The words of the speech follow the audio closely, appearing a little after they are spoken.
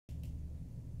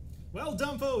Well,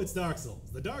 Dumpo, it's Dark Souls.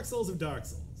 The Dark Souls of Dark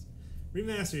Souls.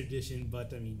 Remastered edition,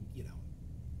 but, I mean, you know,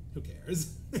 who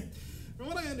cares? From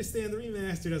what I understand, the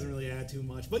remaster doesn't really add too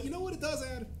much, but you know what it does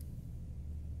add?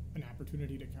 An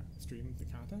opportunity to stream the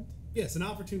content? Yes, an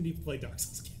opportunity to play Dark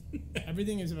Souls again.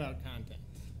 Everything is about content.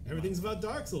 Everything's about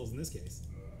Dark Souls in this case.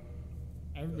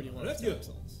 Everybody loves That's Dark good.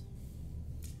 Souls.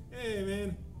 Hey,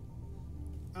 man.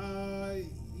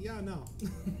 Yeah, no.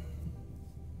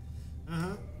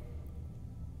 Uh-huh.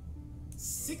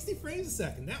 60 frames a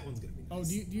second. That one's gonna be nice. Oh,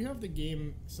 do you have the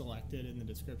game selected in the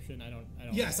description? I don't.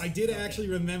 Yes, I did actually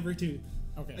remember to.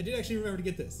 Okay. I did actually remember to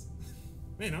get this.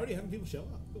 Man, already having people show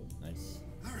up. Cool. Nice.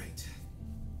 All right.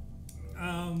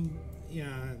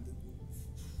 Yeah.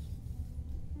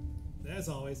 As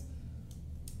always.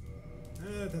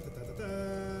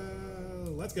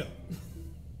 Let's go.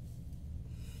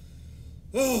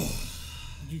 Oh.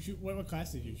 Did you choose, what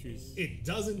class did you choose? It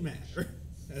doesn't matter,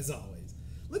 as always.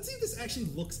 Let's see if this actually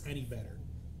looks any better.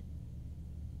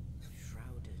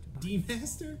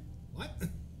 D-Master? What?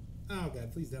 Oh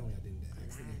god, please tell me I didn't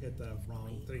accidentally hit the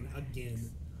wrong thing again.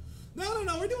 No,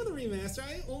 we're doing the remaster.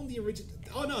 I own the original.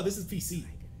 Oh no, this is PC.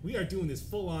 We are doing this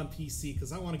full-on PC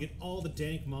because I want to get all the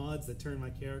dank mods that turn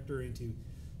my character into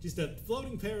just a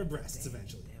floating pair of breasts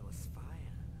eventually. There was fire.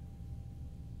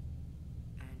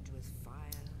 And with fire.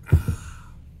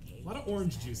 A lot of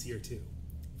orange juice here too,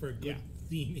 for a good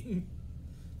theming.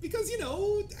 Because, you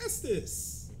know,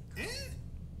 Estes.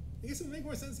 I guess it would make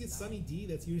more sense to get Sunny D.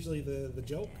 That's usually the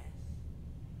joke.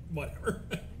 Whatever.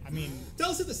 I mean,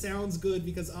 tell us if the sound's good,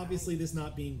 because obviously this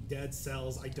not being Dead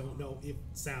Cells, I don't know if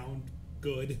sound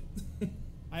good.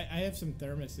 I have some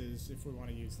thermoses if we want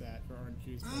to use that for orange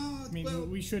juice. I mean, well,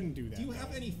 we shouldn't do that. Do you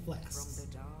have any flasks?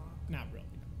 Not really.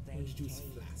 Orange juice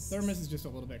flasks. Thermos is just a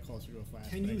little bit closer to a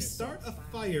flask. Can you start a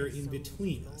fire in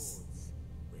between us?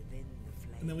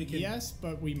 And then we can. Yes,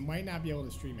 but we might not be able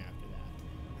to stream after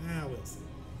that. We'll see.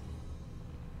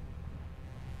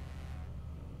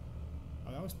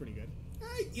 Oh, that was pretty good.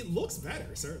 It looks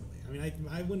better, certainly. I mean,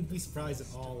 I wouldn't be surprised at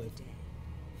all if.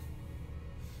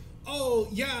 Oh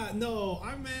yeah, no,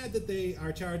 I'm mad that they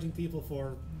are charging people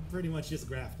for pretty much just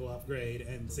graphical upgrade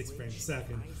and 6 frames a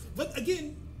second. But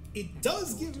again, it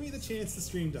does give me the chance to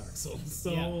stream Dark Souls,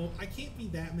 so I can't be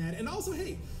that mad. And also,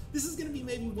 hey, this is going to be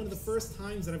maybe one of the first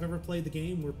times that I've ever played the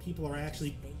game where people are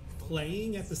actually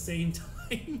playing at the same time.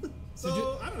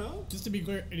 So I don't know. Just to be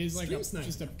clear, it is like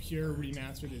just a pure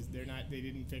remastered. They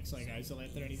didn't fix like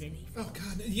isolate or anything. Oh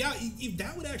god, yeah,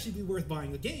 that would actually be worth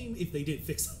buying the game if they did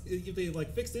fixed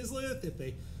Islith, if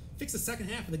they fixed the second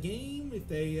half of the game, if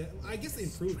they I guess they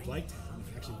improved Blight Town.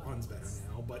 It actually runs better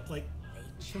now, but like.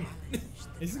 Come on.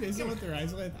 Isn't what their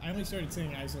isolate? I only started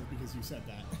saying isolate because you said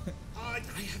that. I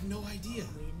have no idea.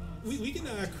 We can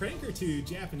crank her to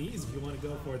Japanese if you want to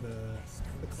go for the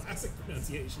classic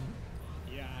pronunciation.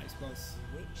 Yeah, I suppose.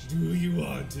 Do you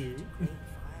want to?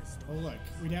 Oh look,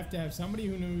 we'd have to have somebody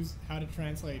who knows how to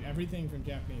translate everything from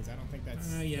Japanese. I don't think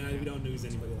that's. Yeah, we don't lose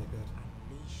anybody like that.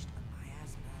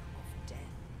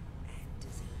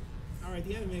 All right,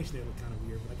 the animation they look kind of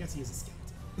weird, but I guess he is a skeleton.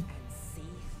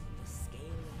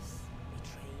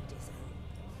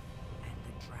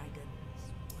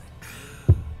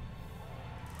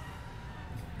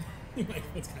 My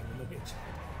foot's kind of in the way,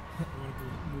 I want to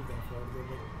move that forward a little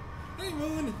bit. Hey,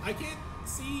 Moon! I can't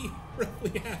see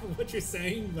roughly half of what you're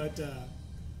saying, but,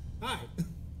 hi.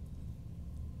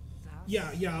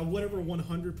 Yeah, whatever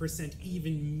 100%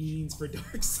 even means for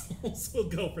Dark Souls, we'll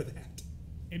go for that.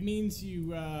 It means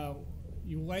you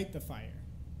light the fire.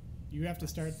 You have to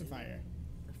start the fire.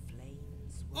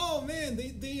 Oh, man,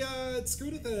 they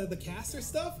screwed with the caster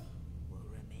stuff?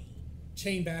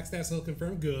 Chain backstab, so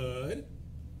confirm. Good.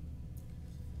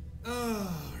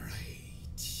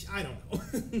 Alright. I don't know.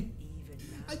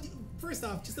 First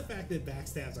off, just the fact that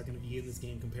backstabs are going to be in this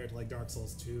game compared to like Dark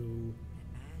Souls 2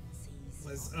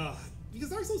 was, because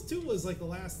Dark Souls 2 was like the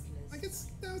last, I guess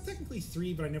that was technically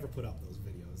 3, but I never put up those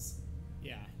videos.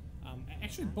 Yeah.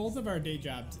 Actually, both of our day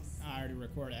jobs are to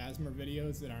record ASMR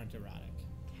videos that aren't erotic.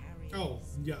 Oh,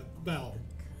 yeah, well,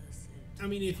 I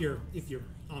mean, if you're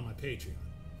on my Patreon.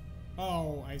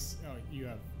 Oh, you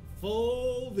have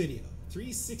full video.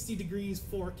 360 degrees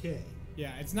 4K.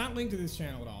 Yeah, it's not linked to this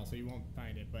channel at all, so you won't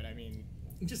find it, but I mean...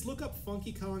 Just look up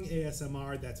Funky Kong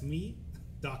ASMR, that's me,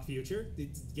 Doc Future.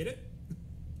 Get it?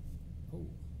 Oh.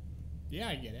 Yeah,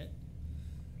 I get it.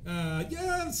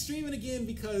 Yeah, I'm streaming again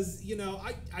because, you know,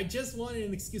 I just wanted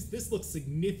an excuse. This looks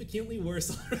significantly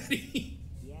worse already.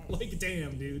 Like,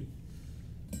 damn, dude.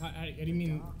 How do you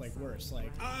mean, like, worse?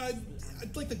 Like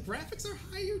the graphics are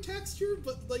higher texture,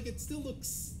 but, like, it still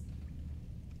looks...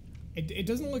 It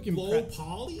doesn't look low impressive.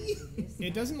 poly.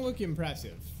 It doesn't look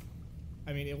impressive.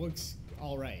 I mean, it looks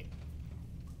all right.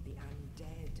 The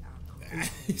undead are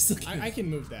He's looking- I can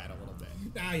move that a little bit.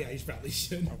 Ah, yeah, you probably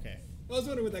should. Okay. I was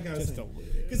wondering what that guy was Just saying. a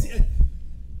little. Because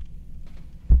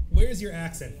where's your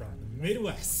accent from?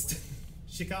 Midwest,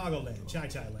 Chicagoland, Chai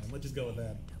Land. Let's just go with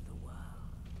that. of the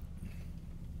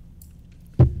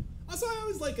world. Also, I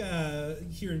always like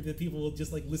hearing that people will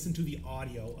just like listen to the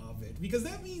audio of it because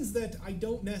that means that I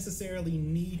don't necessarily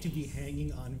need to be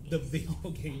hanging on the video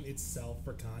game itself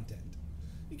for content.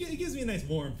 It gives me a nice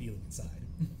warm feeling inside.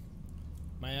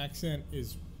 My accent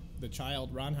is the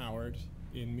child Ron Howard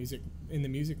in the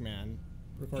Music Man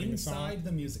recording Inside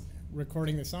the Music Man.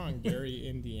 recording the song Gary,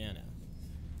 Indiana.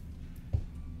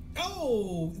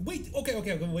 Oh, wait, okay,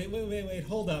 wait,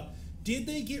 hold up. Did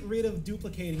they get rid of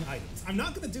duplicating items? I'm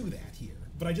not going to do that here,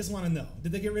 but I just want to know.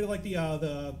 Did they get rid of like the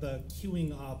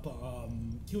queuing up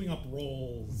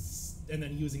rolls and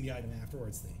then using the item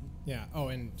afterwards thing? Yeah. Oh,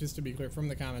 and just to be clear, from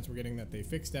the comments we're getting that they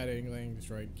fixed editing,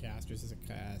 destroyed casters as a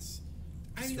class.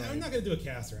 I mean, I'm not going to do a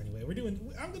caster anyway.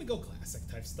 I'm going to go classic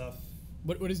type stuff.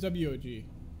 What is WOG?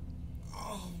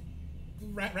 Oh,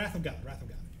 Wrath of God. Wrath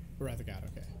of God.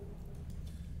 Okay.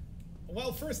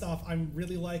 Well, first off, I'm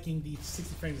really liking the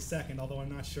 60 frames a second, although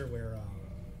I'm not sure where.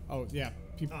 Oh yeah.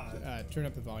 People turn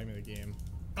up the volume of the game.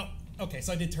 Oh, okay.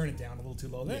 So I did turn it down a little too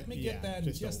low. Let me get that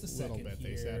in just a second little bit.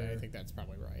 here. They said. I think that's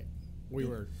probably right. We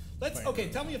were.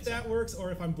 Tell me if that works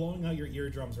or if I'm blowing out your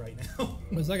eardrums right now.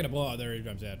 It's not gonna blow out their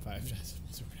eardrums at 5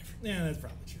 decibels or whatever. Yeah, that's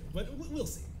probably true, but we'll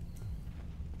see.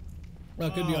 Well,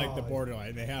 it could be like the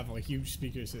borderline. They have a huge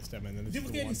speaker system, and then there's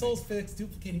Duplicating souls fixed,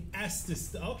 duplicating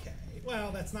Estus. Okay,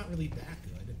 well, that's not really that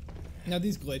good. Now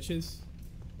these glitches.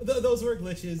 Those were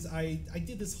glitches. I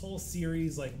did this whole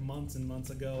series like months and months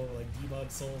ago, like debug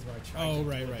souls, where I tried to do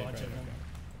a bunch of them.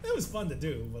 It was fun to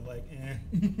do, but like, eh.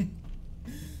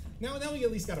 Now we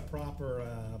at least got a proper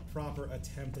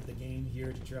attempt at the game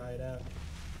here to try it out.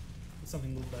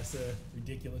 Something a little less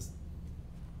ridiculous.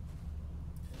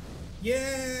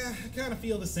 Yeah, I kind of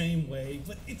feel the same way,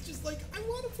 but it's just like I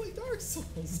want to play Dark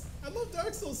Souls. I love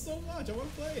Dark Souls so much. I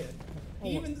want to play it.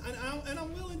 And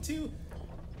I'm willing to.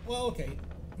 Well, okay,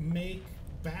 make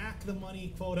back the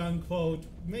money, quote unquote.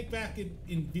 Make back it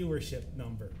in viewership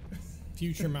number.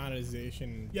 Future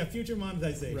monetization. Yeah, future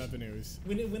monetization revenues.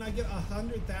 When I get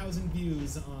 100,000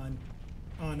 views on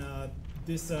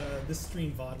this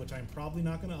stream VOD, which I'm probably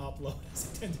not going to upload, as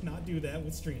I tend to not do that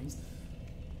with streams,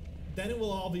 then it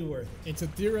will all be worth it. It's a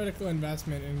theoretical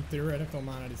investment in theoretical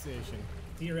monetization.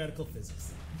 Theoretical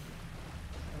physics.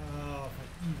 Oh, if I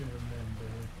even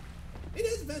remember. It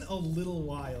has been a little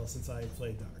while since I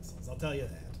played Dark Souls, I'll tell you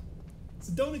that.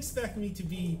 So don't expect me to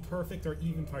be perfect or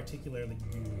even particularly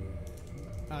good.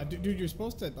 Dude, you're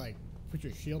supposed to like put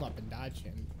your shield up and dodge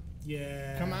him.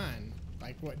 Yeah. Come on.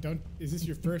 Like what? Don't. Is this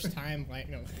your first time? Like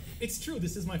no. It's true.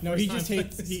 This is my first No, he time. just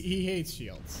hates. He hates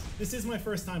shields. This is my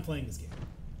first time playing this game.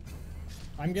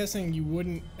 I'm guessing you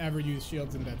wouldn't ever use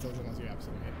shields in Dead Cells unless you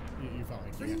absolutely you felt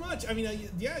like Pretty much. I mean,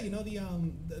 yeah, you know the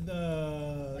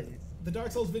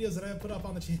Dark Souls videos that I have put up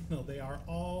on the channel, they are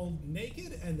all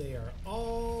naked and they are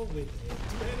all with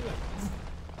two-handed weapons.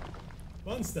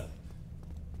 Fun stuff.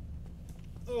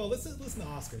 Oh, listen to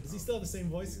Oscar. Does he still have the same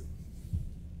voice?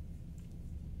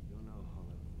 You're no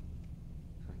hollow.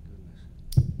 Thank goodness.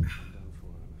 I'm done for,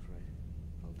 I'm afraid.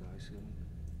 I'll die soon.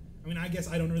 I mean, I guess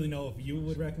I don't really know if you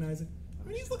would recognize it. I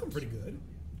mean, he's looking pretty good.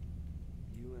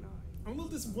 You and I. I'm a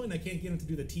little disappointed I can't get him to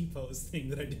do the T-pose thing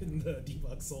that I did in the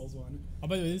Debug Souls one. Oh,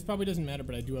 by the way, this probably doesn't matter,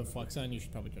 but I do have Flux on. You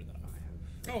should probably turn that off.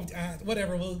 Oh,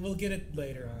 whatever. We'll get it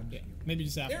later on. Yeah, maybe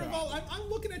just after. Erebol, I'm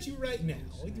looking at you right now.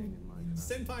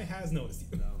 Senpai has noticed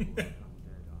you.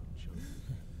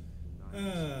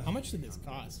 How much did this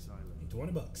cost?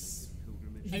 $20.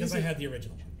 Because I had the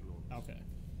original. Okay.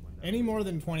 Any more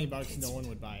than $20, no one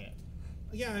would buy it.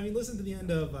 Yeah, I mean, listen to the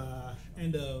end of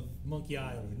Monkey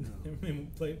Island. And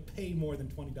pay more than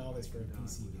 $20 for a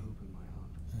PC game.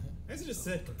 I guess it just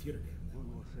said computer game. One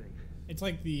more thing. It's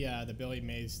like the Billy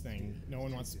Mays thing. No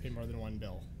one wants to pay more than one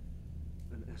bill.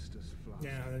 An Estus flask.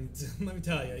 Yeah, let me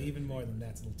tell you, even more than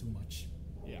that's a little too much.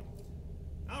 Yeah.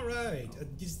 All right,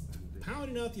 just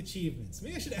pounding out the achievements.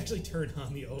 Maybe I should actually turn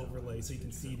on the overlay so you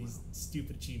can see these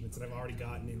stupid achievements that I've already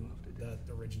gotten in the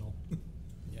original.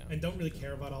 Yeah. And don't really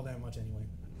care about all that much anyway.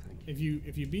 If you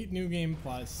beat New Game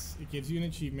Plus, it gives you an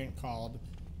achievement called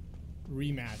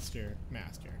Remaster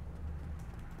Master.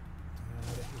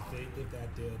 If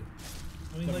that did.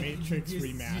 I mean, The like, Matrix your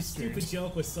Remastered. stupid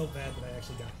joke was so bad that I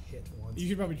actually got hit once. You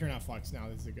should probably turn off Flux now.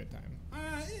 This is a good time.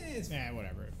 It's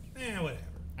Whatever. whatever.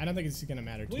 I don't think it's gonna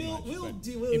matter too much.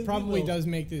 It probably does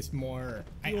make this more.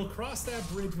 We will cross that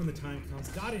bridge when the time comes.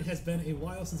 God, it has been a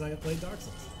while since I have played Dark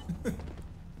Souls.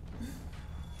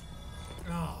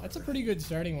 Oh, that's a pretty good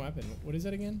starting weapon. What is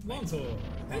that again? Longsword.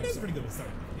 That is pretty good with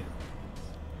starting. Yeah.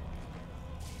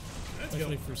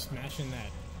 Especially for smashing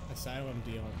that asylum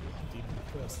deal.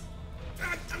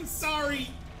 God, I'm sorry.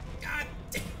 God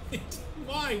damn it.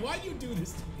 Why? Why do you do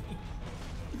this to me?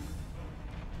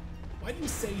 Why do you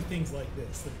say things like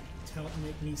this that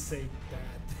make me say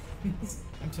bad things?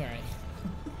 I'm sorry.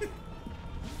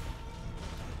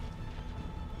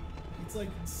 It's like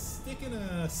sticking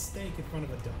a steak in front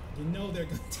of a dog. You know they're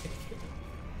gonna take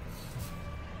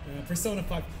it. Persona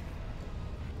 5.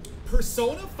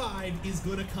 Persona 5 is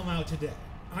gonna come out today.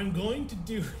 I'm going to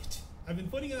do it. I've been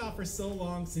putting it out for so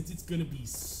long since it's gonna be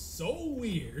so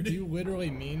weird. Do you literally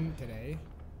mean today?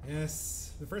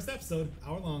 Yes. The first episode,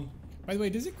 hour long. By the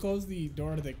way, does it close the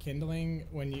door to the kindling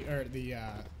when you, or the,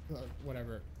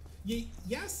 whatever?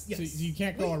 Yes. So you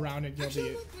can't go around and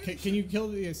kill can you kill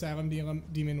the asylum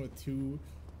demon with 2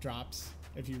 drops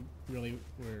if you really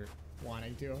were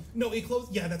wanting to? No, it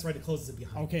closes. Yeah, that's right. It closes it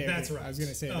behind. Okay, that's right. I was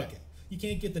gonna say that. Okay, you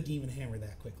can't get the demon hammer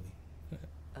that quickly.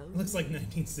 It looks like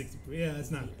 1960. Yeah, it's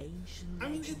not. I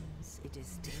mean, it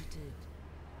is dated.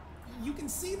 You can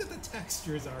see that the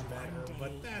textures are better,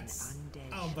 but that's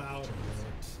about it.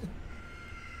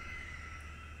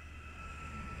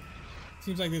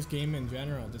 Seems like this game in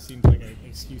general just seems like an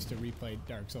excuse to replay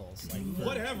Dark Souls. Like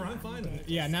whatever, I'm fine with it.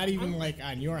 Yeah, not even like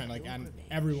on your end, like on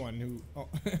everyone who. Oh.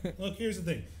 Look, here's the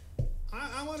thing.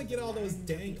 I want to get all those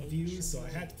dank views, so I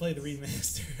had to play the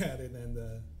remaster rather than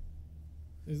the.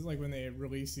 This is like when they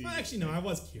release the. Well, actually, no, I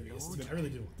was curious. I really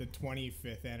do. The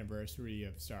 25th anniversary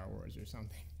of Star Wars or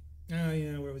something. Oh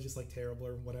yeah, where it was just like terrible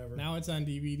or whatever. Now it's on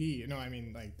DVD. No, I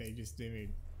mean like they made.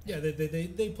 Yeah,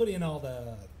 they put in all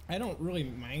the. I don't really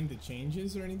mind the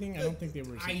changes or anything. I don't think they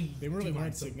were. They really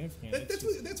weren't significant.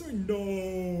 That's where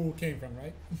No came from,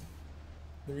 right?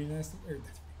 The remaster, or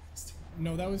that's remaster.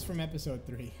 No, that was from episode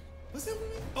 3. Was that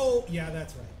remaster? Oh yeah,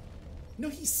 that's right. No,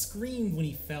 he screamed when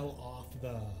he fell off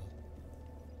the.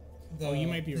 Oh, you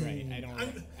might be right. I don't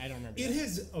remember. It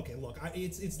is okay. Look,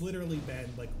 it's literally been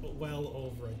like well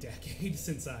over a decade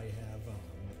since I have.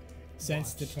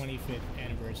 Since the 25th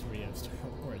anniversary of Star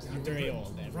Wars, you're very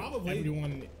old. Probably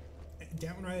everyone.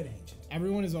 Downright ancient.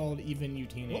 Everyone is old, even you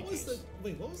teenagers.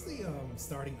 What was the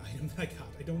starting item that I got?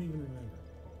 I don't even remember.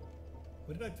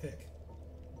 What did I pick?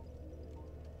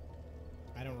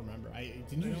 I don't remember.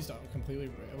 Didn't you just completely?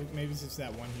 Maybe it's just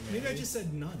that one humanity. Maybe I just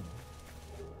said none.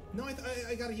 No,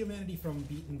 I got a humanity from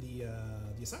beating the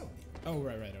asylum. Oh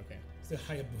right, okay. It's the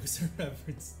Hayabusa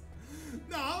reference.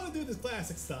 No, I want to do this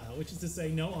classic style, which is to say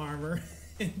no armor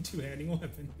and two-handing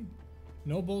weapon.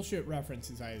 No bullshit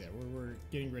references either. We're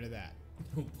getting rid of that.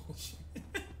 No bullshit.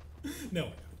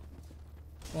 No.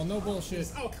 Well, no bullshit.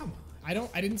 Oh come on.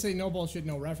 I didn't say no bullshit,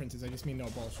 no references. I just mean no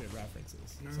bullshit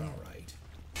references. So. All right.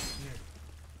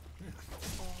 Yeah.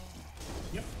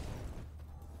 Yep.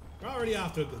 We're already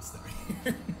off to a good start.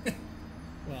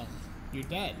 Well, you're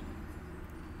dead.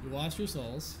 You lost your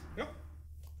souls. Yep.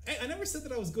 Hey, I never said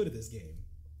that I was good at this game.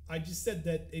 I just said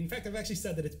that. In fact, I've actually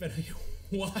said that it's been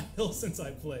a while since I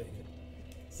played it.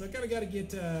 So I kind of got to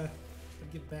get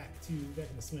back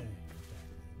in the swing.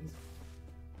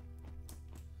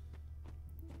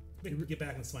 Get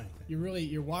back in the swing.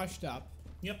 You're washed up.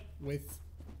 Yep. With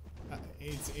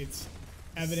it's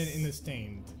evident in the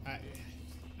stain.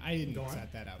 I didn't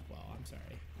set that up well. I'm sorry.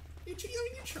 You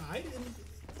tried, and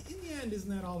in the end, isn't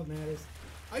that all that matters?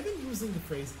 I've been using the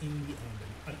phrase "in the end"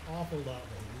 an awful lot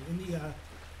lately.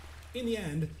 In the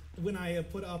end, when I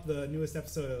put up the newest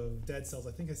episode of Dead Cells,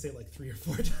 I think I say it like 3 or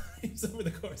 4 times over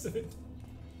the course of it.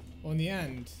 Well, in the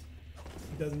end,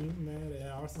 it doesn't even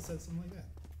matter. I also said something like that.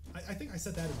 I think I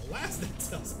said that in the last Dead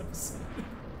Cells episode.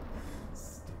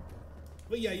 Stupid.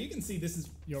 But yeah, you can see this is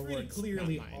pretty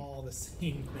clearly all the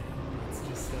same thing. It's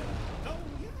just, oh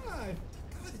yeah, God,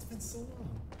 it's been so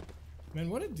long. Man,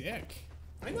 what a dick.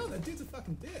 I know, that dude's a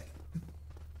fucking dick.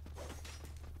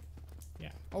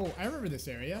 Yeah. Oh, I remember this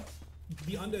area.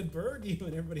 The undead bird, you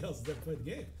and everybody else has ever played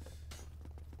the game.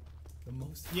 The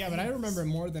most. Yeah, but I remember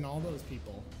more than all those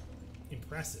people.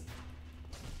 Impressive.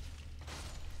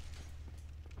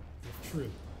 If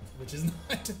true, which is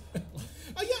not.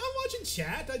 Oh yeah, I'm watching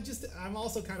chat. I'm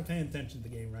also kind of paying attention to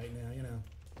the game right now. You know.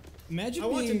 Imagine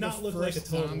being the first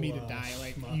zombie to die.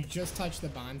 Like you just touched the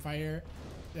bonfire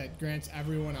that grants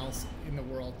everyone else in the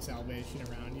world salvation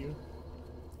around you.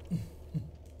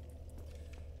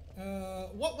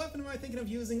 What weapon am I thinking of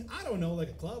using? I don't know, like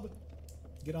a club.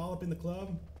 Get all up in the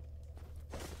club.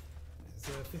 As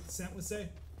 50 Cent would say.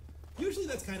 Usually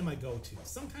that's kind of my go-to.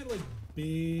 Some kind of like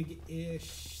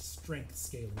big-ish strength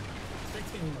scaling. Strength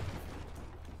scaling weapon.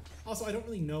 Also, I don't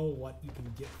really know what you can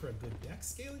get for a good dex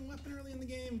scaling weapon early in the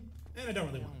game, and I don't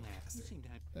really want to master.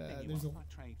 There's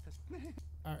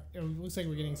it looks like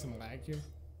we're getting some lag here.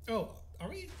 Oh, are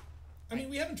we? I mean,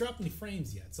 we haven't dropped any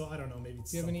frames yet, so I don't know. Maybe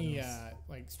it's. Do you have any else.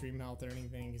 like stream health or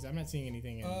anything? Because I'm not seeing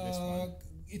anything in this one.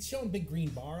 It's showing a big green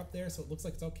bar up there, so it looks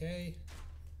like it's okay.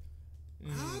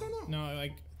 I don't know. No,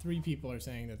 like 3 people are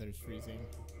saying that there's freezing.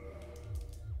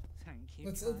 Thank you.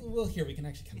 Let's. Well, here we can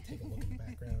actually kind of take a look in the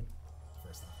background.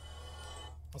 First off.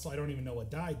 Also, I don't even know what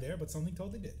died there, but something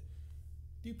totally did.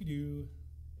 Doopy doo.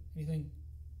 Anything?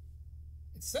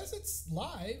 It says it's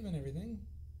live and everything.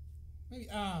 Maybe.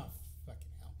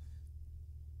 Fucking hell.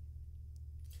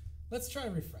 Let's try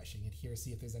refreshing it here,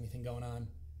 see if there's anything going on.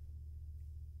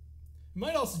 It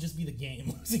might also just be the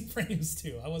game losing frames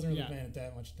too. I wasn't really paying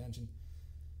that much attention.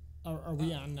 Are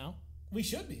we on now? We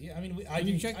should be. I mean, Can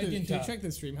you check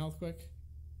the stream health quick?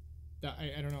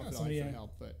 I don't know if it'll actually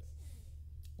help, but.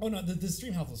 Oh no, the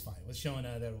stream health was fine. It was showing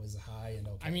that it was high and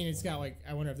okay. I mean, it's got like,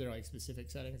 I wonder if there are like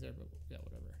specific settings there, but yeah,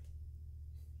 whatever.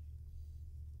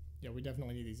 Yeah, we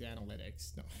definitely need these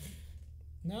analytics.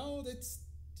 No, that's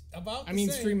about. I mean,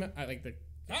 stream. I like the.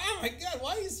 Oh my god!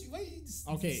 Why you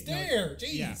okay? Stare, no,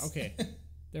 jeez. Yeah. Okay.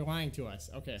 They're lying to us.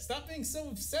 Okay. Stop being so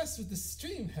obsessed with the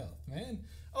stream health, man.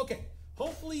 Okay.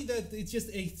 Hopefully that it's just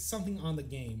something on the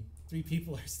game. 3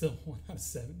 people are still 1 out of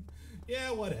 7.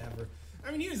 Yeah, whatever. I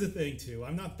mean, here's the thing too.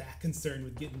 I'm not that concerned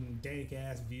with getting dank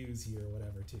ass views here or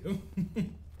whatever too. All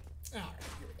right,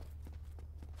 here we go.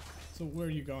 So where are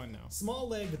you going now? Small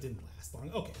leg that didn't last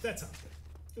long. Okay, that sounds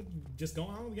good. Just go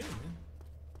on with the game, man.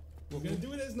 We're gonna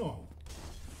do it as normal.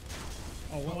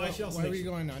 Oh, why were you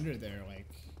going under there? Like,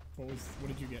 what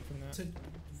did you get from that? To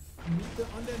meet the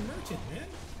undead merchant, man.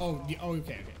 Oh,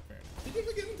 okay, fair. Did you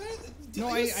forget entirely? No,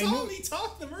 I saw knew. me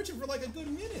talk to the merchant for like a good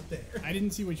minute there. I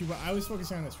didn't see what you. I was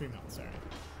focusing on the stream health. Sorry.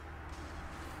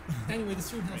 Anyway, the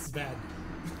stream health is bad.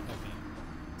 Okay.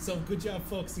 So good job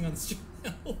focusing on the stream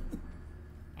health.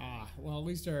 Well, at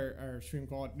least our stream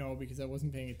quality. No, because I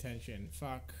wasn't paying attention.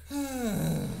 Fuck.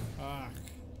 Fuck.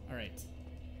 All right.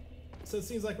 So it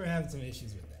seems like we're having some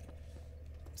issues with that.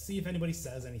 See if anybody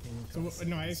says anything. So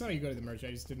no, I saw you go to the merch.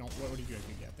 I just didn't know what did you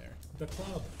actually get there. The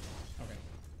club. Okay.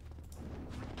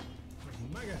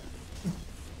 Oh my god.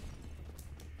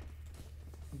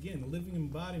 Again, the living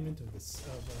embodiment of this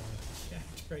Jack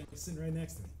right sitting right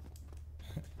next to me.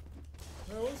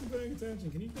 I wasn't paying attention.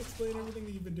 Can you explain everything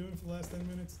that you've been doing for the last 10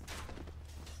 minutes?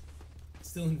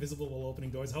 Still invisible while opening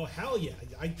doors. Oh hell yeah!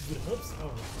 I would hope so.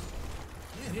 Oh,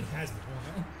 man, it has been a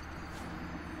while.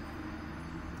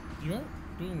 You aren't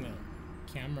doing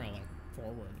the camera like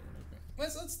forward or anything.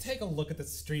 Let's take a look at the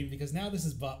stream because now this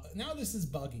is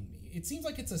bugging me. It seems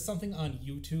like it's something on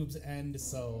YouTube's end,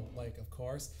 so like of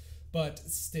course, but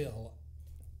still.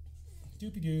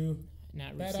 Doopy doo.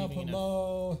 Not Bad receiving output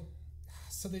low.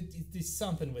 So there's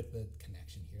something with the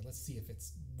connection here. Let's see if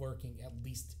it's working at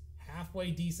least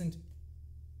halfway decent.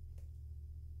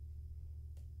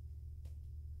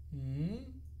 Can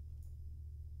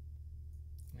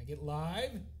I get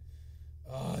live?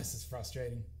 Oh, this is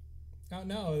frustrating. Oh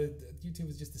no, YouTube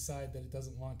has just decided that it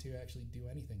doesn't want to actually do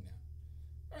anything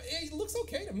now. It looks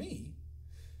okay to me.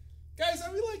 Guys,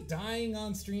 are we like dying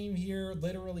on stream here,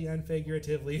 literally and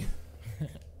figuratively?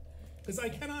 Because I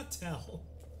cannot tell.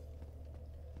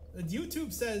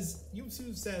 YouTube says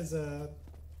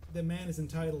the man is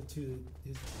entitled to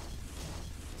his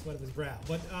sweat of his brow,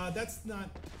 but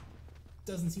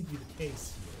doesn't seem to be the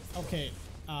case here. Okay,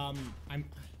 I'm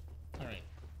all right.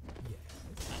 Yes.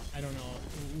 I don't know.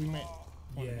 We might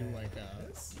want to do like a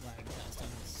lag test on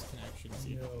this connection,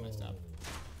 see if it's messed up.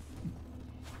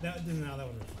 That would require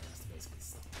us to basically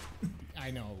stop.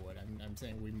 I know it would. I'm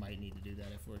saying we might need to do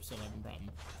that if we're still having a problem.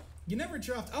 You never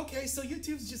dropped. Okay, so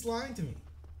YouTube's just lying to me.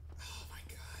 Oh my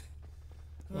god.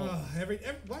 Well,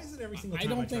 why is it every single time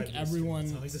I don't think everyone,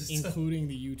 stream, including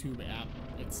the YouTube app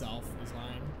itself, is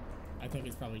lying. I think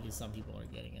it's probably just some people are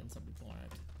getting it and some people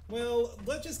aren't. Well,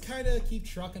 let's just kind of keep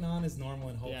trucking on as normal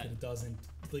and hope that it doesn't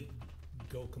like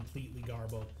go completely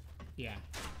garbo. Yeah.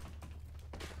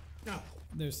 No.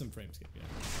 There's some frame skip, yeah.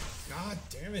 God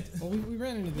damn it. Well, we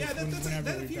ran into this. Yeah,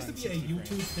 that appears to be a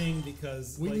YouTube thing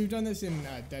because we've done this in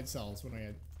Dead Cells when we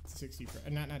had 60 frames.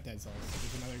 Not Dead Cells.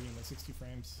 There's another game with 60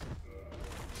 frames.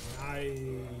 I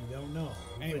don't know.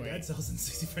 Anyway, Dead Cells in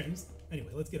 60 frames. Anyway,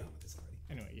 let's get on with this already.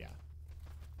 Anyway, yeah.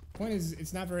 Point is,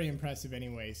 it's not very impressive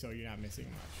anyway, so you're not missing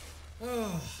much.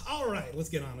 All right, let's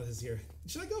get on with this here.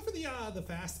 Should I go for the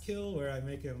fast kill where I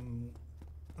make him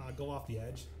go off the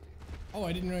edge? Oh,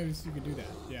 I didn't realize you could do that.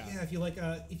 Yeah. Yeah, if you like,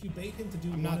 if you bait him to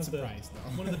do I'm not surprised,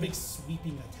 though. one of the big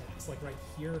sweeping attacks, like right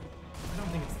here. I don't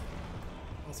think it's that.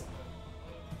 Also,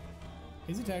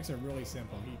 His attacks are really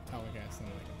simple. He telecasts them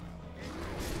like a pilot.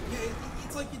 yeah,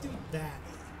 it's like you do that.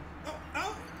 Oh,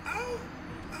 oh, oh,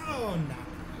 oh, not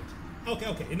right.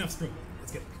 Okay, enough screwing.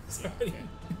 Let's get it. Sorry.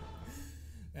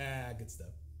 Okay. Good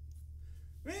stuff.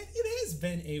 Man, it has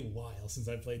been a while since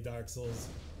I played Dark Souls.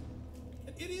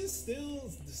 It is still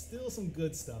some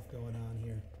good stuff going on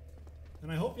here.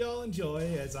 And I hope y'all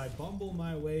enjoy as I bumble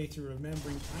my way through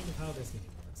remembering kind of how this game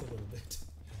works a little bit.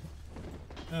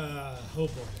 Oh boy.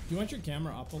 Do you want your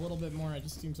camera up a little bit more? It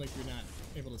just seems like you're not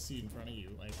able to see in front of you.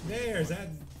 Like there's that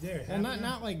there. Well,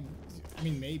 not like. I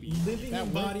mean, maybe living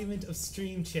embodiment of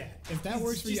stream chat. If that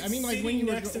works for you, I mean, like when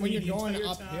you're going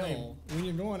uphill, when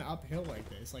you're going uphill like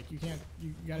this, like you can't.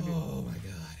 You gotta be. Oh my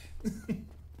god.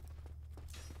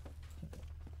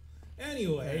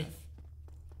 Anyway.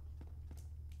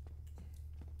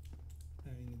 I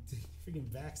mean, freaking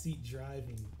backseat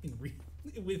driving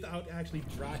without actually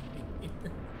driving here.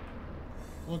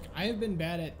 Look, I have been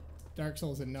bad at Dark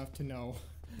Souls enough to know.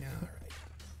 Yeah, all right.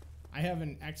 I have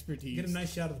an expertise. Get a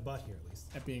nice shot of the butt here, at least.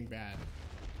 At being bad.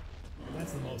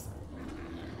 That's the most important.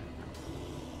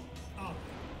 Oh.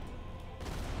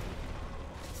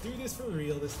 Let's do this for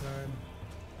real this time,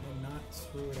 and not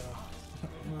screw it up.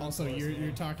 Also,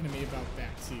 you're talking to me about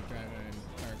backseat driving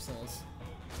in Dark Souls.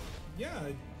 Yeah,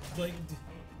 like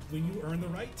when you earn the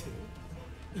right to,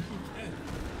 you can.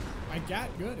 I got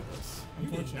good at this.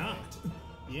 You did not.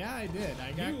 Yeah, I did.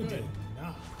 I got good. You did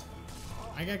not.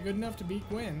 I got good enough to beat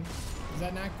Gwyn. Is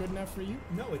that not good enough for you?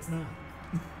 No, it's not.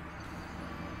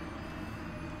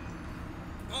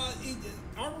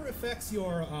 Armor affects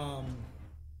your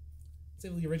say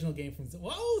the original game from.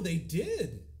 Whoa, they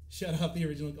did shut up the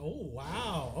original. Oh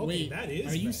wow. Okay, wait, that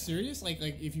is. Are you bad. serious? Like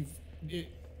if you.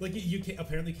 Like you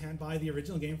apparently can't buy the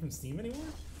original game from Steam anymore.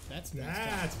 That's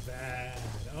bad.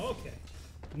 Okay.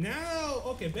 Now,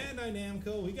 okay, Bandai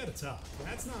Namco, we gotta talk.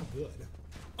 That's not good.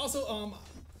 Also,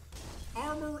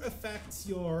 armor affects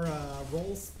your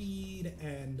roll speed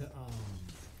and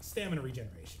stamina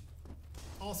regeneration.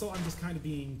 Also, I'm just kind of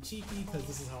being cheeky because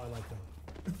this is how I like them.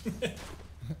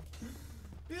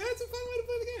 Yeah, it's a fun way to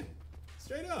play the game.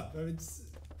 Straight up.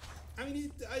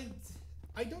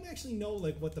 I don't actually know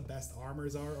like what the best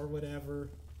armors are or whatever.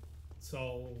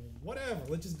 So whatever.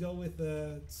 Let's just go with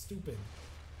the stupid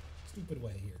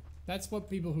way here. That's what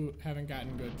people who haven't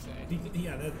gotten good say.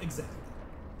 Yeah, exactly.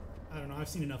 I don't know. I've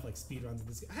seen enough like speedruns of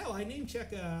this. Hell, I name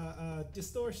check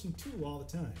Distortion 2 all the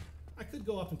time. I could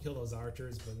go up and kill those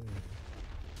archers, but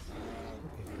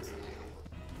okay.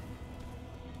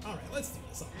 All right, let's do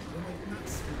this. We're like not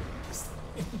screwing this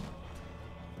thing.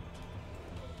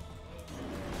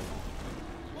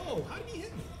 Whoa! How did he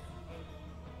hit me?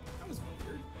 That was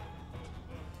weird.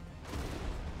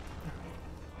 Right.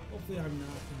 Hopefully, I'm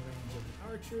not in range of the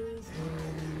archers.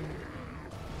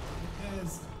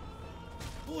 Because,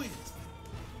 boy, it's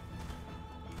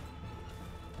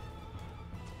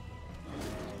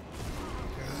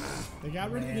They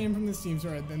got rid of the game from the Steam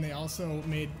store, and then they also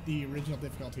made the original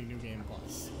difficulty New Game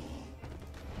Plus.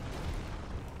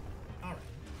 Alright.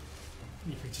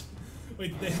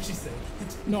 Wait, did they actually say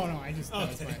it? No, I just that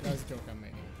was a joke I'm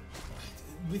making.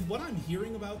 With what I'm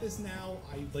hearing about this now,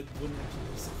 I like wouldn't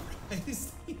actually be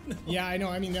surprised. You know? Yeah, I know.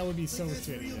 I mean, that would be so that's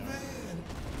shitty. Real bad.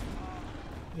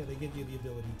 Yeah, they give you the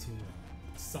ability to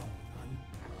summon.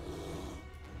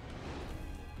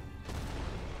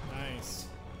 Nice.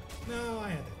 No, I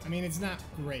had that. I mean, it's not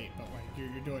great, but like you're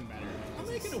doing better. I'm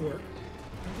making it work.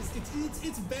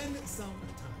 It's been some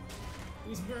time.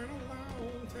 It's been a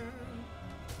long time.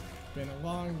 Been a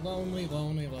long, lonely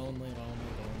time.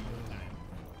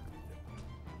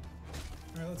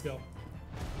 All right, let's go.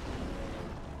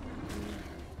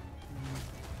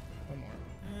 One more.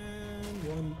 And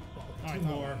one. Oh, two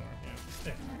more.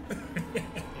 Yeah. Yeah,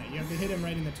 you have to hit him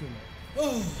right in the tumor.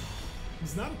 Oh,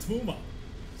 he's not a tumor.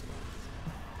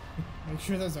 Make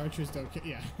sure those archers don't kill.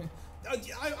 Yeah.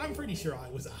 I'm pretty sure I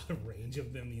was out of range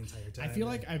of them the entire time. I feel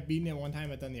like I've beaten it one time,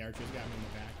 but then the archers got me in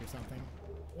the back or something.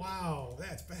 Wow,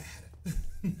 that's bad.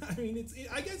 I mean,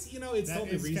 I guess it's that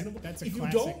totally reasonable. That's a if you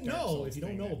don't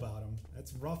know about them,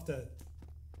 that's rough to.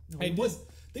 No,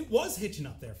 it was hitching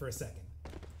up there for a second.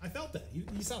 I felt that.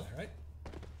 You saw that, right?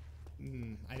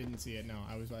 I didn't see it. No,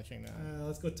 I was watching that.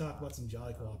 Let's go talk about some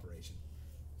jolly cooperation.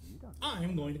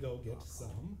 I'm going to go get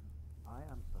some.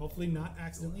 Hopefully not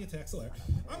accidentally attack Solaire.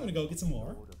 I'm going to go get some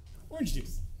more orange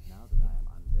juice. Now that I am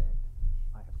undead,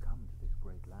 I have come to this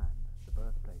great land, the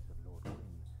birthplace of Lord Gwyn,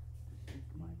 to seek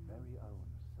my very own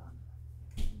son.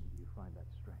 You find that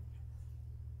strange?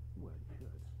 Well, it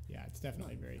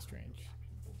definitely very strange.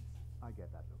 I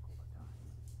get that look all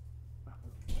the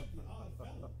time. The odd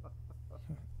fellow.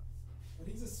 But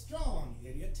he's a strong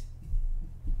idiot.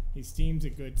 He steams a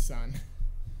good son.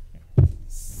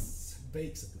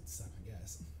 Bakes a good son, I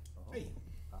guess. Oh, Hey.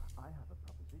 I have a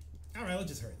proposition. Alright, let's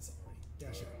just hurry this already.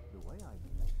 Yeah, sure. The way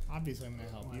I Obviously, I'm gonna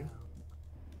help you.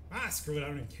 Ah, screw it. I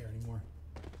don't even care anymore.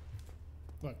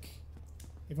 Look,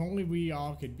 if only we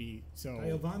all could be so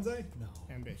Kaio Banzai? No.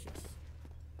 ambitious.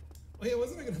 Oh, yeah,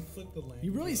 wasn't I going to flip the language?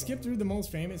 You really skipped through the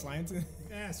most famous lines.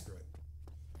 Ah, screw it.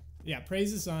 Yeah,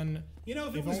 praise the sun. You know,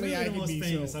 if it If was only really I the could most be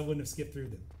famous, so- I wouldn't have skipped through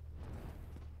them.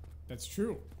 That's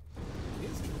true. It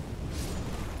is true.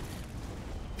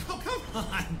 Oh, come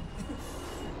on!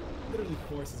 Literally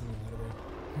forces me out of there.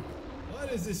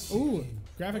 What is this shit? Ooh, game?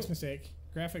 graphics mistake.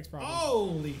 Graphics problem.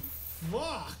 Holy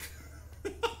fuck!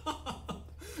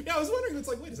 Yeah, I was wondering. It's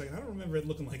like, wait a second. I don't remember it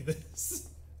looking like this.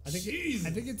 I think Jesus.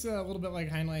 I think it's a little bit like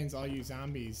Heinlein's "all you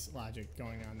zombies" logic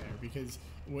going on there, because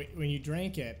when you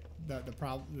drank it, the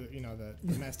problem,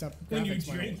 the messed up graphics when you went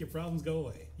drink, away. your problems go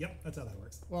away. Yep, that's how that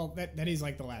works. Well, that is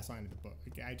like the last line of the book.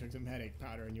 The guy took some headache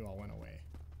powder and you all went away.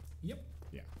 Yep.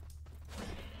 Yeah.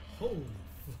 Holy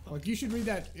fuck! Like, you should read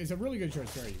that. It's a really good short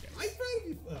story, you guys. I've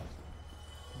read it before.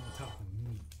 I'm talking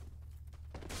me.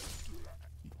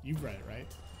 You've read it,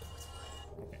 right?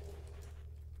 Okay.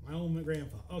 My own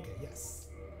grandpa. Okay, yes.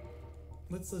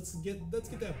 Let's get that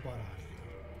butt out of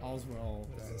here. All's well.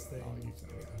 What is this thing? all you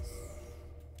zombies.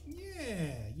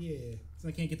 Yeah. So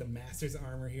I can't get the master's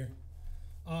armor here.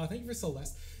 Thank you for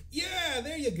Celeste. Yeah,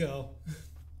 there you go.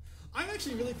 I'm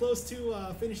actually really close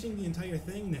to finishing the entire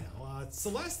thing now.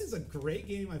 Celeste is a great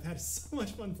game. I've had so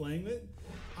much fun playing with.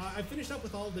 I finished up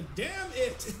with all the damn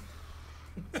it.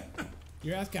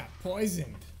 Your ass got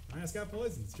poisoned. My ass got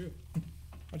poisoned. It's true.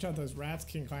 Watch out, those rats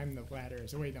can climb the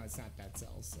ladders. Oh wait, no, it's not that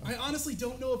cells. So. I honestly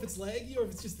don't know if it's laggy or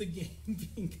if it's just the game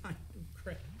being kind of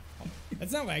crap.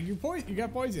 That's not like you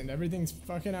got poisoned. Everything's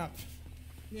fucking up.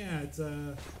 Yeah, it's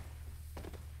a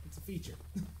feature.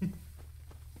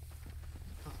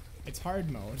 It's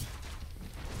hard mode.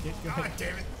 God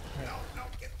damn it! No,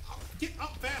 get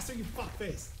up faster, you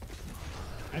fuckface!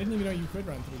 I didn't even know you could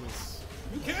run through this.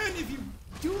 You can if you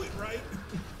do it right.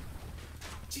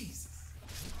 Jesus.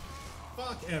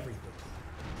 Fuck everything.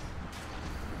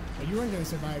 But you weren't gonna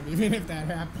survive even if that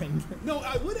happened. No,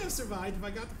 I would have survived if I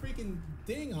got the freaking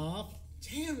thing off.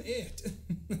 Damn it.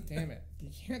 Damn it. You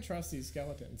can't trust these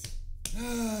skeletons.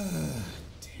 Damn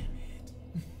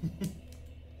it.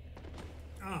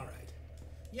 Alright.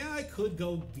 Yeah, I could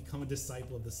go become a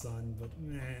disciple of the sun, but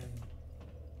man.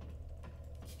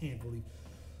 Can't believe.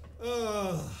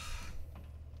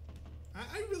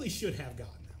 I really should have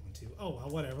gotten that one too. Oh well,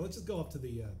 whatever. Let's just go up to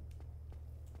the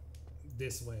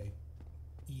this way.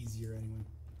 Easier anyway.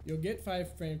 You'll get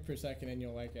 5 frames per second and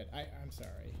you'll like it. I'm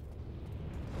sorry.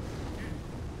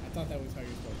 I thought that was how you're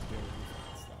supposed to do it.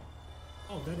 Stuff.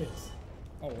 Oh, that is.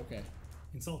 Oh, okay.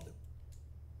 Insulted.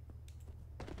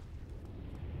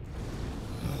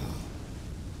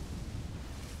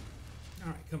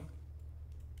 Alright, come on.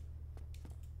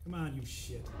 Come on, you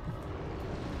shit.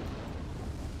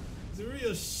 He's a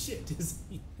real shit, isn't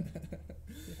he?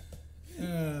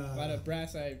 A lot of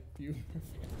brass eye view.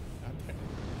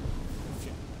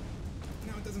 Shit.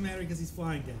 No, it doesn't matter because he's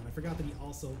flying down. I forgot that he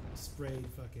also sprayed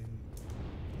fucking.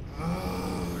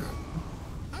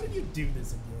 How did you do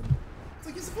this again? It's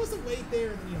like you're supposed to wait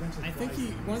there and then he eventually. I think flies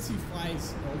down. once he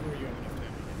flies over, you have enough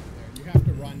time to get there. You have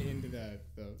to run into the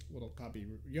little cubby.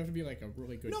 You have to be like a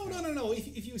really good. No.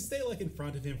 If you stay like in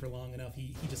front of him for long enough,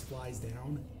 he just flies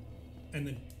down, and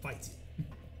then fights you.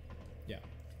 Yeah.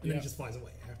 And then he just flies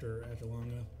away after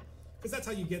long enough. Because that's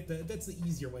how you get that's the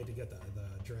easier way to get the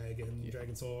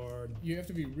dragon sword. You have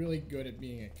to be really good at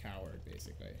being a coward,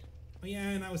 basically. Oh yeah,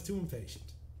 and I was too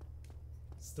impatient.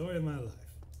 Story of my life.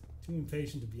 Too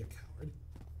impatient to be a coward.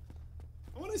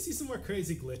 I want to see some more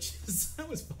crazy glitches. That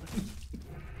was fun.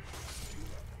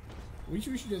 We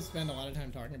should just spend a lot of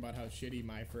time talking about how shitty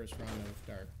my first run of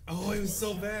Dark. Oh, it was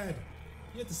so bad.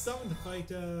 You had to summon to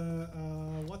fight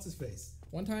what's his face.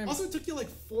 One time. Also, it took you like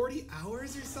 40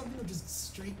 hours or something of just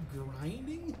straight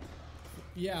grinding.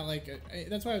 Yeah, like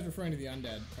that's why I was referring to the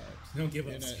undead part. Don't give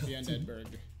up, the skeleton. undead berg.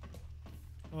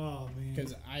 Oh man.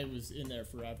 Because I was in there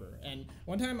forever. And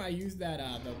one time I used that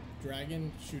the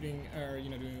dragon shooting or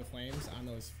doing the flames on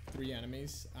those 3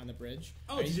 enemies on the bridge.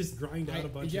 Oh, you just grind out a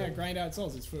bunch of. grind out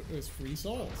souls. It was free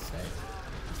souls. Right?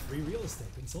 It's free real estate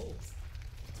and souls.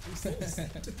 It's free souls.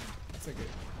 That's a good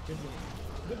meme.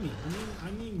 Good meme.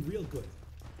 I mean real good.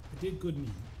 I did good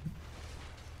meme.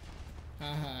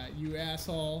 Haha, you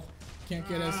asshole. Can't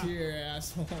get us here,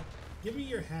 asshole. Give me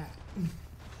your hat.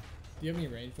 Do you have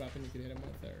any ranged weapon you could hit him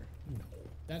with, or No.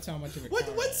 that's how much of a What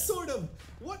coward what I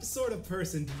am. sort of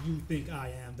person do you think I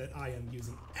am that I am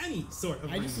using any sort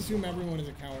of? I just assume everyone is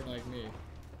a coward like me.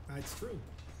 It's true.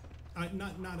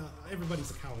 Not everybody's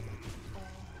a coward like me.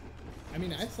 I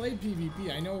mean, I played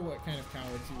PvP. I know what kind of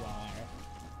cowards you all are.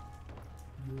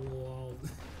 You all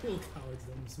little cowards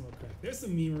don't smoke crack. There's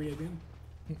some memery again.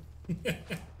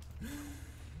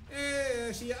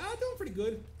 Actually, doing pretty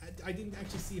good. I didn't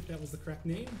actually see if that was the correct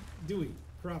name. Dewey,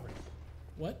 corroborate.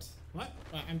 What? What?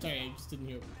 I'm sorry, I just didn't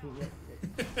hear.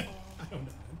 I don't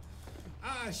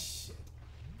know. Shit.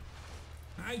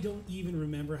 I don't even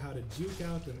remember how to juke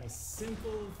out the most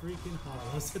simple freaking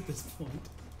hollows at this point.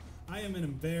 I am an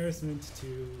embarrassment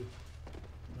to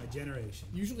my generation.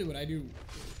 Usually what I do,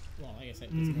 well, I guess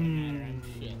it doesn't really matter. I'm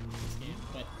shit in this game,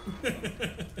 but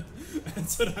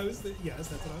That's what I was thinking. Yes,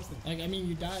 that's what I was thinking. like, I mean,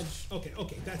 you dodge.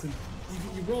 Okay, that's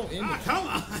enough. You roll in. Come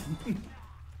on!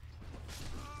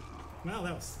 Well,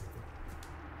 that was stupid.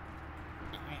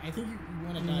 I think you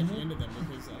want to dodge into them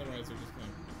because otherwise they're just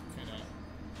gonna kind of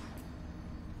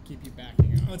keep you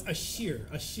backing up. Oh, it's a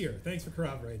shear. Thanks for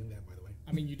corroborating that, by the way.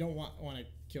 I mean, you don't want to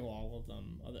kill all of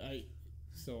them.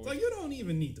 So you don't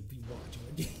even need to be watching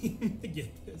the game to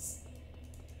get this.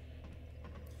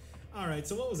 Alright,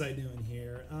 so what was I doing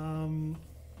here?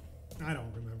 I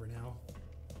don't remember now.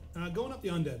 Going up the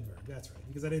Undead Berg, that's right,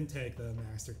 because I didn't take the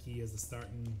Master Key as the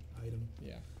starting item.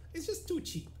 Yeah. It's just too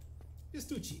cheap. Just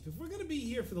too cheap. If we're going to be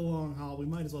here for the long haul, we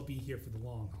might as well be here for the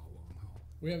long haul.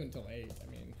 We have until 8,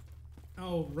 I mean.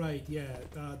 Oh, right, yeah.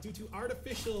 Due to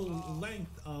artificial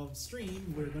length of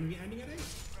stream, we're going to be ending at 8.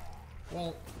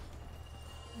 Well,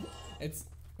 it's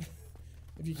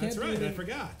if you can't. That's right. beat it I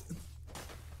forgot.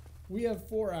 We have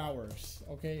 4 hours.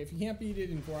 Okay, if you can't beat it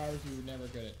in 4 hours, you're never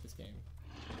good at this game.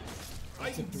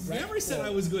 I direct never said quote.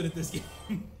 I was good at this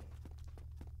game.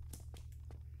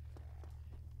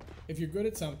 If you're good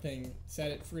at something,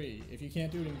 set it free. If you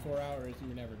can't do it in 4 hours,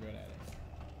 you're never good at it.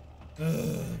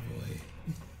 Oh boy.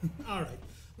 All right,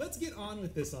 let's get on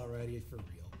with this already for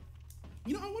real.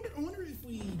 You know, I wonder if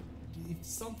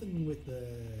something with the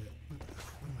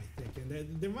what am I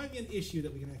thinking? There might be an issue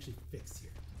that we can actually fix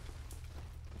here.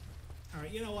 All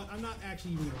right, you know what? I'm not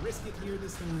actually even gonna risk it here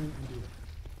this time and do that.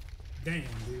 Damn,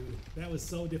 dude, that was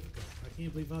so difficult. I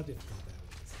can't believe how difficult that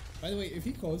was. By the way, if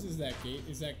he closes that gate,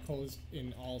 is that closed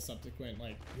in all subsequent,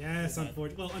 like... Yes,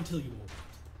 unfortunately. Well, until you open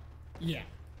it. Yeah.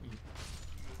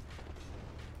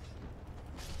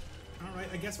 Alright,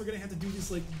 I guess we're gonna have to do this,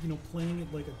 like, you know, playing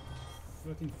it like a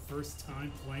fucking first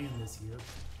time playing this year.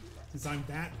 Since I'm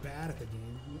that bad at the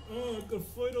game. Oh, I gotta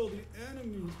fight all the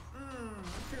enemies.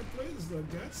 I can't play this like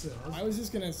that says. I was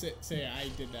just gonna say I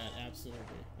did that, absolutely.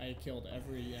 I killed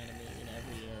every enemy in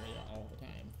every area all the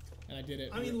time. And I did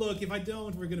it... I mean, look, if I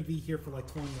don't, we're gonna be here for like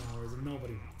 20 hours and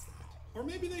nobody wants that. Or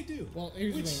maybe they do. Well,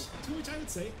 here's the thing. To which I would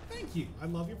say, thank you. I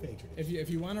love your patronage. If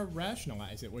you want to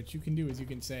rationalize it, what you can do is you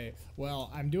can say,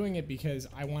 well, I'm doing it because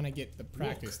I want to get the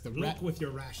practice. Look with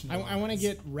your rational I want to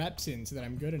get reps in so that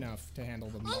I'm good enough to handle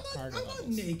the harder I'm levels. not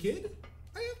naked.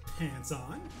 I have pants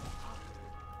on.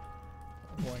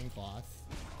 A loincloth.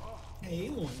 A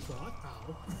loincloth.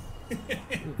 Ow.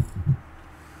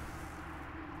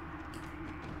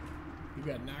 You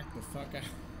got knocked the fuck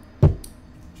out.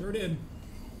 Sure did.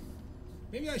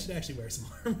 Maybe I should actually wear some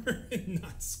armor and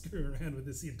not screw around with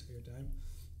this the entire time.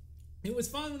 It was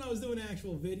fun when I was doing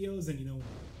actual videos and, you know,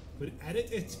 would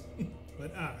edit it.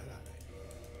 But, alright.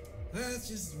 Let's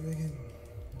just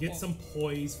get some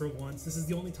poise for once. This is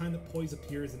the only time that poise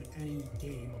appears in any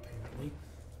game, apparently.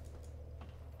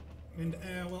 And,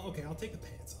 well, okay, I'll take the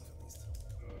pants off at least.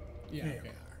 Yeah, there we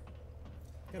are.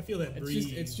 Gotta feel that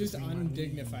breeze. It's just between my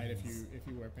undignified if knees.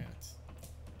 you wear pants.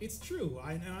 It's true,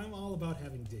 and I'm all about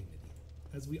having dignity,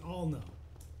 as we all know.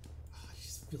 Oh, I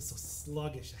just feel so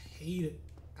sluggish. I hate it.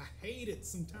 I hate it.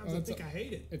 Sometimes I think I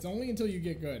hate it. It's only until you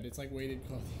get good. It's like weighted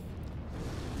clothing.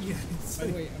 Yeah. By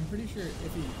the way, I'm pretty sure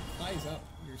if he flies up,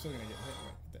 you're still gonna get hit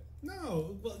with it.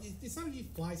 No, well, it's not if he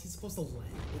flies. He's supposed to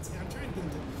land. I'm trying to get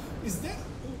into. Is that?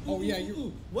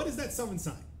 What is that summon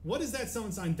sign? What is that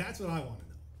summon sign? That's what I want to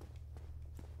know.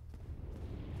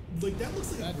 Like, that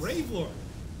looks like a Grave Lord.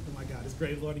 Oh my god, is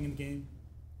Grave Lording in the game?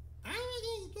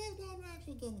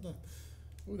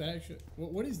 Oh, that actually...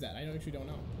 What is that? I actually don't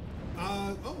know.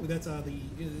 That's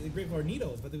the Grave Lord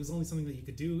Nidos, but there was only something that you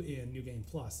could do in New Game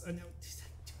Plus. Now, I do not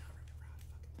remember how to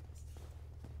fucking do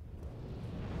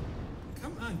this.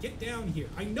 Come on, get down here.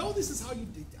 I know this is how you...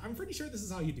 I'm pretty sure this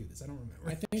is how you do this. I don't remember.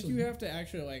 I think you have to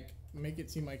actually, like, make it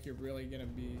seem like you're really gonna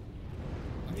be...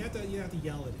 You have to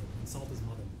yell at him, insult his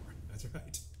mother more. That's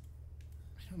right.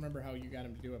 I don't remember how you got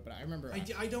him to do it, but I remember.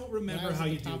 I don't remember how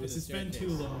you do this. It's been too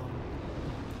long.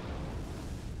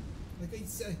 Like I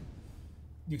said,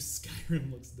 new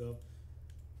Skyrim looks dope.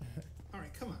 All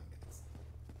right, come on, guys.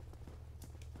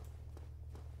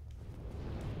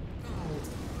 Oh,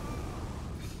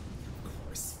 of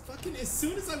course. Fucking as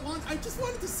soon as I just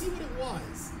wanted to see what it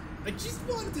was. I just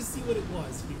wanted to see what it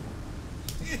was here.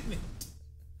 Damn it.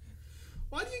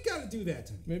 Why do you gotta do that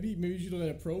to me? Maybe you should let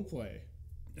a pro play.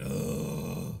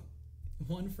 Ugh.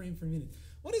 1 frame per minute.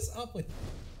 What is up with?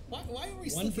 Why are we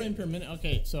still 1 frame per minute?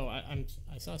 Okay, so I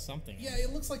saw something. Yeah,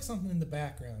 it looks like something in the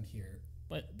background here.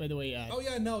 But by the way, oh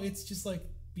yeah, no, it's just like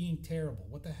being terrible.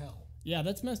 What the hell? Yeah,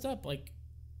 that's messed up. Like,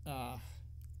 I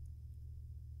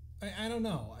don't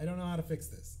know. I don't know how to fix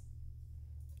this.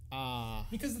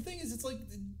 Because the thing is, it's like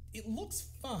it looks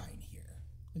fine here.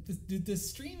 Like the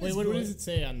stream is. Wait, what good. does it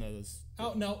say on those?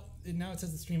 Oh no! Now it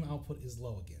says the stream output is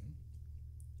low again.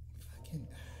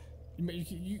 Can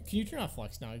you turn off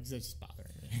flex now? Because it's just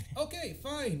bothering me. Okay,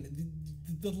 fine.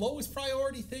 The lowest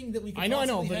priority thing that we can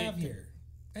possibly have here.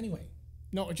 Anyway.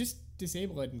 No, just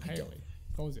disable it entirely.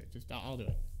 Close it. Just I'll do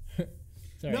it.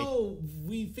 Sorry. No,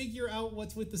 we figure out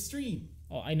what's with the stream.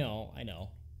 Oh, I know.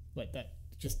 But that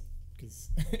just because.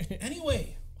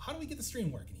 Anyway, how do we get the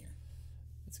stream working here?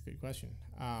 That's a good question.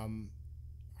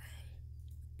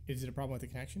 Is it a problem with the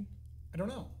connection? I don't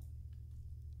know.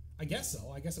 I guess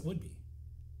so. I guess it would be.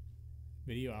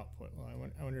 Video output. Well,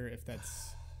 I wonder if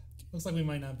that's. Looks like we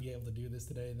might not be able to do this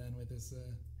today then with this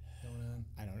going on.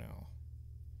 I don't know.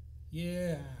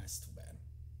 Yeah, it's too bad.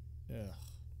 Ugh.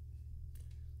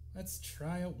 Let's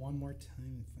try it one more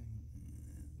time.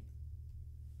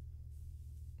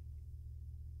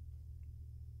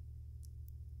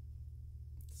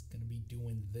 It's gonna be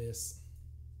doing this.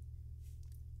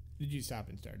 Did you stop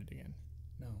and start it again?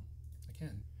 No, I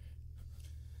can.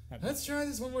 Let's try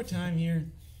this one more time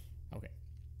here. Okay.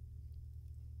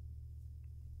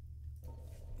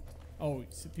 Oh,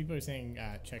 so people are saying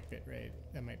check bitrate.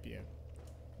 That might be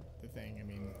the thing. I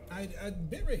mean,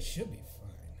 bitrate should be fine.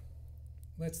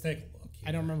 Let's take a look here.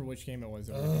 I don't remember which game it was.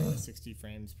 That was 60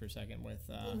 frames per second with.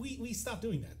 We stopped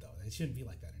doing that though. It shouldn't be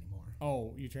like that anymore.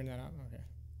 Oh, you turned that off? Okay.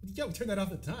 Yeah, we turned that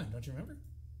off at the time. Don't you remember?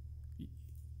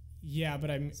 Yeah, but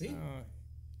I'm. See?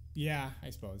 Yeah, I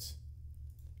suppose.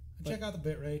 Check out the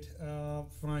bitrate.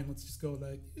 Fine, let's just go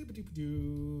like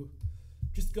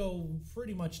just go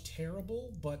pretty much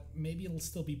terrible, but maybe it'll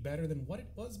still be better than what it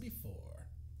was before.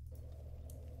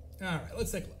 Alright,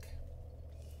 let's take a look.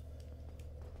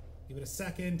 Give it a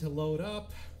second to load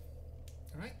up.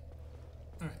 Alright.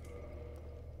 Alright.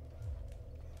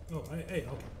 Oh, hey,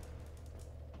 okay.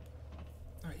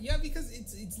 Alright, yeah, because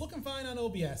it's looking fine on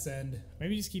OBS end.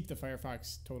 Maybe just keep the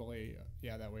Firefox totally,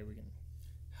 yeah, that way we can.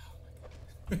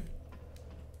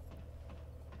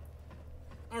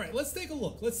 All right, let's take a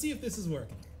look. Let's see if this is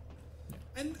working. Yeah.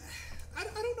 And I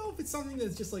don't know if it's something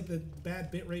that's just like the bad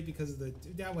bitrate because of the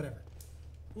whatever.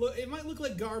 Look, it might look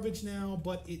like garbage now,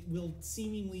 but it will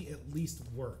seemingly at least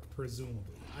work,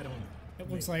 presumably. I don't know. It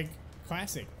looks like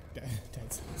classic Dead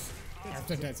Cells.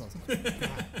 After Dead Cells. Yeah,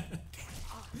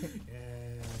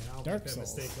 I'll Dark make that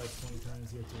Souls. mistake like 20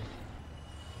 times here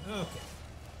too. Okay.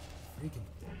 Freaking.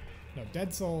 No,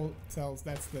 Dead Cells.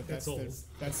 That's the Souls.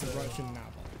 That's the Russian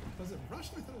novel. Was it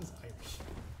Russian? I thought it was Irish.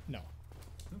 No.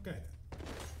 Okay.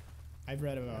 I've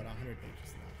read about 100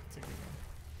 pages of that. It's a good one.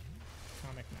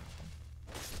 Comic novel.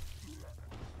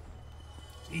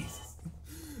 Jesus.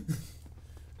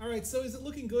 All right, so is it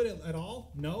looking good at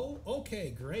all? No?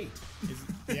 Okay, great.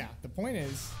 Yeah, the point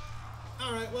is...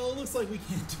 All right, well, it looks like we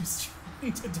can't do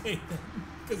streaming today then,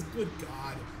 because good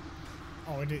God.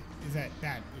 Oh, that is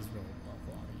really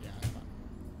quality, yeah.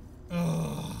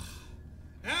 Oh.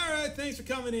 All right, thanks for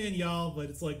coming in, y'all, but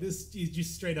it's like this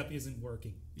just straight up isn't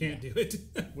working. Can't do it.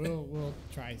 We'll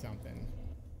try something.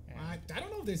 I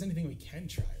don't know if there's anything we can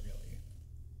try, really.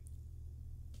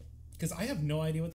 Because I have no idea what